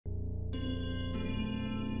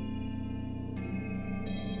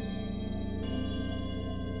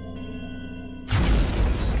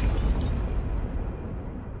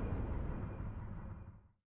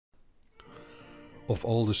Of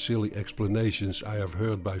all the silly explanations I have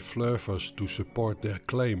heard by flirters to support their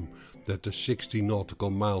claim that the 60 nautical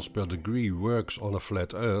miles per degree works on a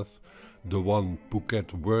flat earth, the one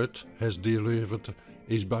Phuket Word has delivered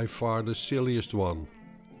is by far the silliest one.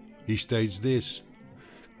 He states this: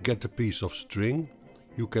 get a piece of string,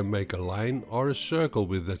 you can make a line or a circle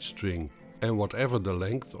with that string, and whatever the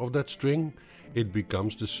length of that string, it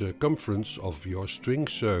becomes the circumference of your string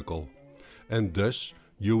circle, and thus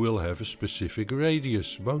you will have a specific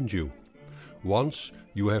radius, won't you? Once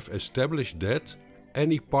you have established that,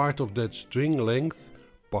 any part of that string length,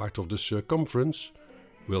 part of the circumference,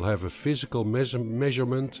 will have a physical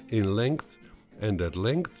measurement in length, and that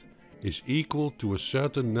length is equal to a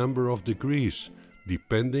certain number of degrees,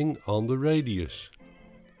 depending on the radius.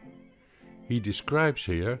 He describes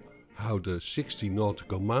here how the 60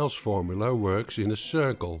 nautical miles formula works in a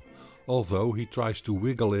circle, although he tries to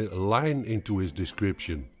wiggle a line into his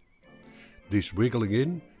description. This wiggling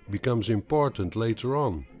in becomes important later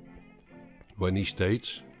on, when he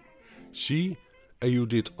states, "See, and you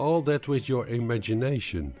did all that with your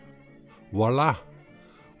imagination. Voila!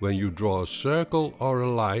 When you draw a circle or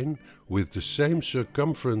a line with the same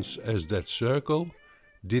circumference as that circle,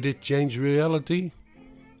 did it change reality?"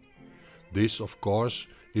 This, of course,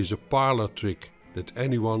 is a parlor trick that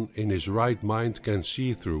anyone in his right mind can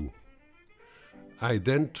see through. I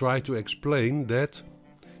then try to explain that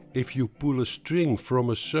if you pull a string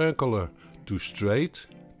from a circular to straight,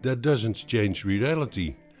 that doesn't change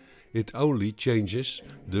reality. It only changes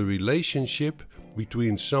the relationship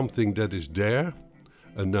between something that is there,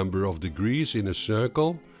 a number of degrees in a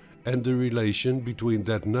circle, and the relation between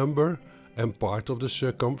that number and part of the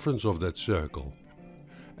circumference of that circle.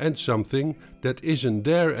 And something that isn't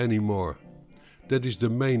there anymore. That is the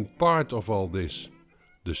main part of all this,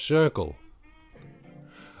 the circle.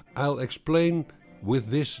 I'll explain with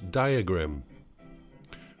this diagram.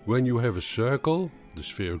 When you have a circle, the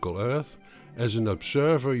spherical Earth, as an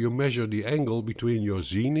observer you measure the angle between your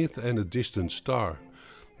zenith and a distant star.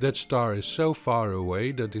 That star is so far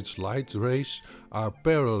away that its light rays are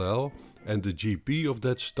parallel, and the GP of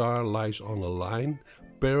that star lies on a line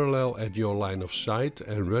parallel at your line of sight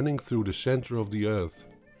and running through the center of the Earth.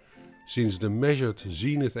 Since the measured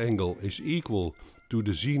zenith angle is equal to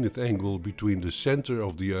the zenith angle between the center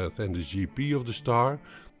of the Earth and the GP of the star,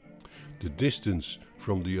 the distance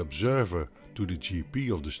from the observer to the GP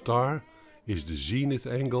of the star is the zenith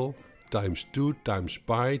angle times 2 times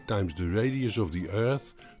pi times the radius of the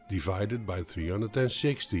Earth divided by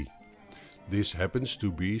 360. This happens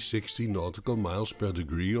to be 60 nautical miles per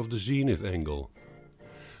degree of the zenith angle.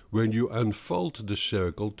 When you unfold the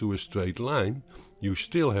circle to a straight line, you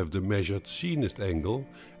still have the measured zenith angle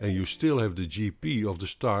and you still have the GP of the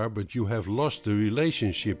star, but you have lost the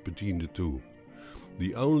relationship between the two.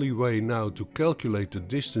 The only way now to calculate the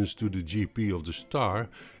distance to the GP of the star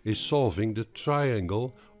is solving the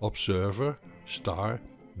triangle observer, star,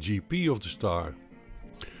 GP of the star.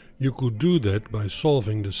 You could do that by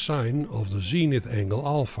solving the sine of the zenith angle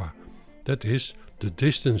alpha, that is, the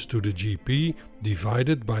distance to the GP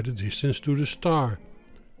divided by the distance to the star.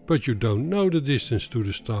 But you don't know the distance to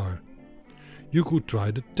the star. You could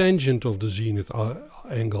try the tangent of the zenith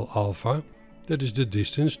angle alpha, that is the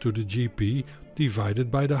distance to the GP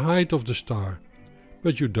divided by the height of the star.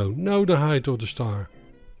 But you don't know the height of the star.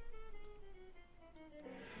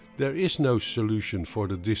 There is no solution for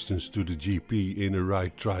the distance to the GP in a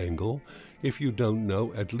right triangle if you don't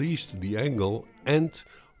know at least the angle and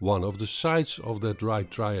one of the sides of that right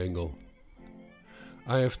triangle.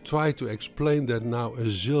 I have tried to explain that now a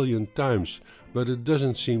zillion times, but it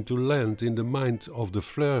doesn't seem to land in the mind of the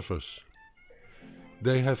flirters.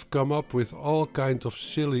 They have come up with all kinds of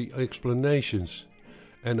silly explanations,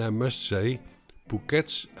 and I must say,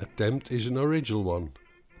 Phuket's attempt is an original one.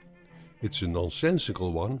 It's a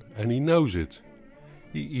nonsensical one, and he knows it.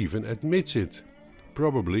 He even admits it,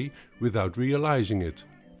 probably without realizing it.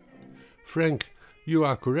 Frank, you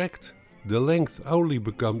are correct. The length only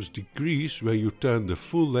becomes degrees when you turn the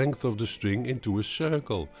full length of the string into a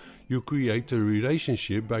circle. You create a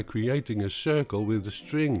relationship by creating a circle with a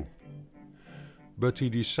string. But he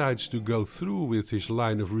decides to go through with his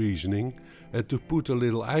line of reasoning and to put a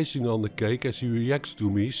little icing on the cake as he reacts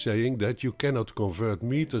to me saying that you cannot convert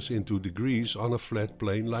meters into degrees on a flat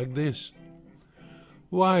plane like this.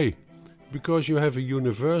 Why? Because you have a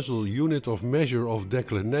universal unit of measure of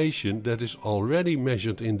declination that is already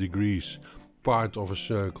measured in degrees, part of a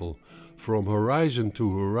circle. From horizon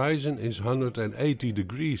to horizon is 180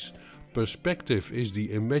 degrees. Perspective is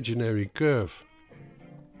the imaginary curve.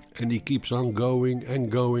 And he keeps on going and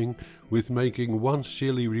going with making one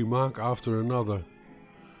silly remark after another.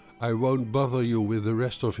 I won't bother you with the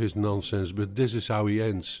rest of his nonsense, but this is how he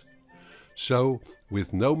ends. So,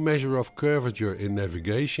 with no measure of curvature in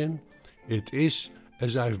navigation, it is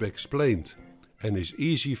as I've explained, and is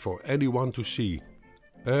easy for anyone to see.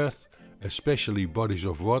 Earth, especially bodies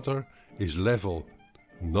of water, is level,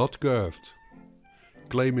 not curved.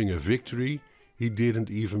 Claiming a victory he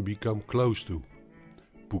didn't even become close to.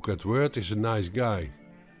 Phuket Word is a nice guy,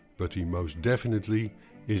 but he most definitely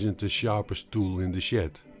isn't the sharpest tool in the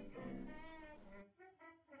shed.